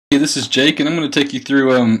this is Jake, and I'm going to take you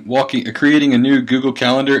through creating a new Google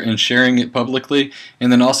Calendar and sharing it publicly,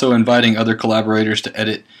 and then also inviting other collaborators to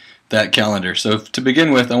edit that calendar. So to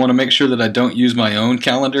begin with, I want to make sure that I don't use my own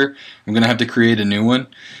calendar. I'm going to have to create a new one.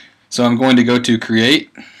 So I'm going to go to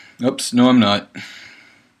Create. Oops, no I'm not.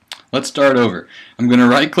 Let's start over. I'm going to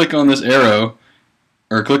right-click on this arrow,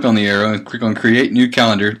 or click on the arrow, and click on Create New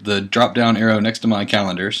Calendar, the drop-down arrow next to my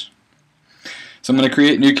calendars. So I'm going to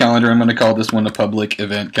create a new calendar. I'm going to call this one a public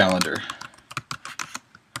event calendar.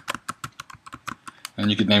 And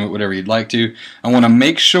you can name it whatever you'd like to. I want to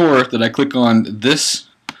make sure that I click on this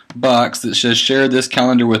box that says share this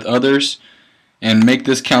calendar with others and make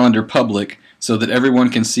this calendar public so that everyone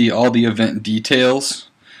can see all the event details.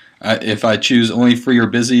 If I choose only free or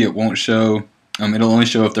busy, it won't show. It'll only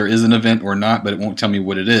show if there is an event or not, but it won't tell me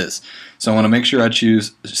what it is. So I want to make sure I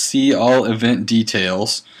choose see all event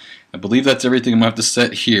details. I believe that's everything I'm going to have to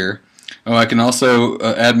set here. Oh, I can also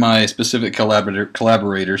add my specific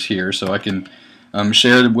collaborators here, so I can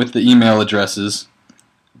share with the email addresses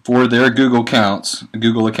for their Google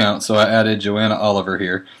accounts. So I added Joanna Oliver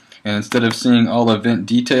here, and instead of seeing all event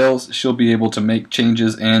details, she'll be able to make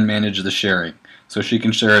changes and manage the sharing, so she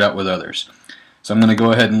can share it out with others. So I'm going to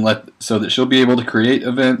go ahead and so that she'll be able to create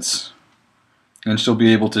events, and she'll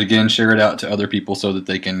be able to again share it out to other people so that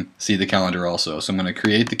they can see the calendar also. So I'm going to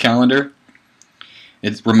create the calendar.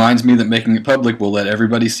 It reminds me that making it public will let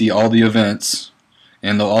everybody see all the events,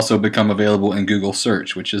 and they'll also become available in Google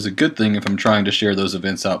search, which is a good thing if I'm trying to share those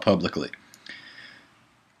events out publicly.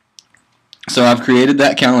 So I've created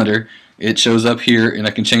that calendar. It shows up here, and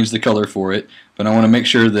I can change the color for it, but I want to make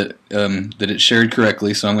sure that that it's shared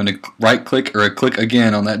correctly. So I'm going to right click or click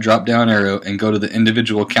again on that drop down arrow and go to the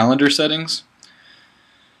individual calendar settings.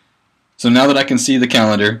 So now that I can see the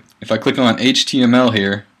calendar, if I click on HTML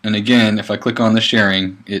here, and again if I click on the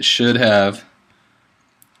sharing, it should have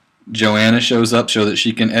Joanna shows up so that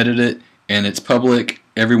she can edit it, and it's public,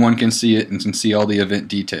 everyone can see it and can see all the event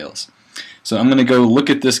details. So I'm going to go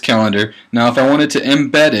look at this calendar. Now if I wanted to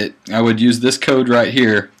embed it, I would use this code right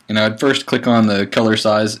here, and I would first click on the color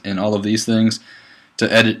size and all of these things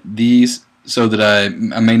to edit these so that I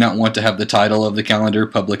may not want to have the title of the calendar,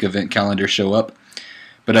 public event calendar, show up.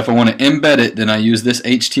 But if I want to embed it, then I use this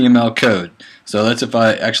HTML code. So that's if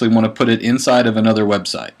I actually want to put it inside of another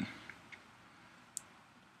website.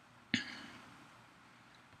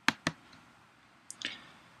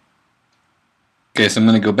 Okay, so I'm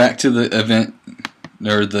going to go back to the event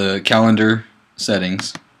or the calendar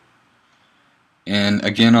settings, and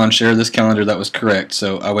again on share this calendar, that was correct.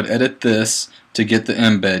 So I would edit this to get the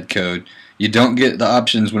embed code. You don't get the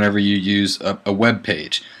options whenever you use a web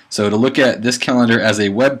page. So to look at this calendar as a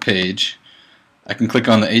web page, I can click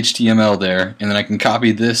on the HTML there, and then I can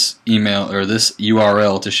copy this email or this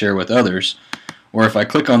URL to share with others. Or if I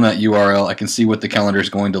click on that URL, I can see what the calendar is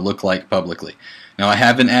going to look like publicly. Now I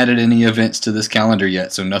haven't added any events to this calendar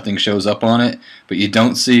yet, so nothing shows up on it, but you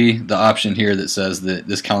don't see the option here that says that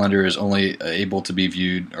this calendar is only able to be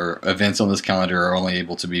viewed, or events on this calendar are only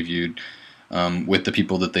able to be viewed with the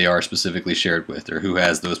people that they are specifically shared with, or who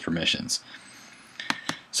has those permissions.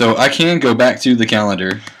 So I can go back to the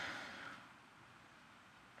calendar,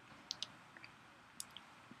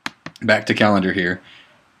 back to calendar here,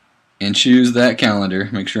 and choose that calendar,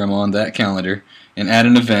 make sure I'm on that calendar, and add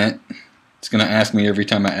an event. It's going to ask me every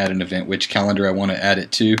time I add an event which calendar I want to add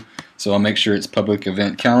it to, so I'll make sure it's public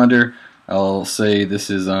event calendar. I'll say this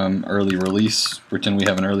is early release, pretend we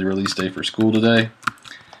have an early release day for school today,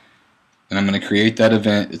 and I'm going to create that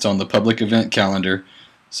event. It's on the public event calendar.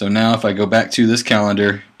 So now if I go back to this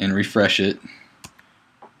calendar and refresh it,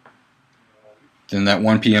 then that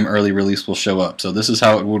 1 p.m. early release will show up. So this is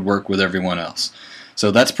how it would work with everyone else. So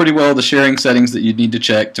that's pretty well the sharing settings that you'd need to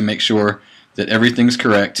check to make sure that everything's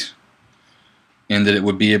correct and that it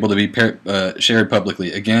would be able to be shared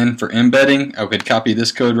publicly. Again, for embedding, I could copy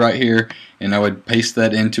this code right here, and I would paste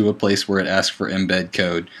that into a place where it asks for embed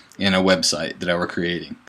code in a website that I were creating.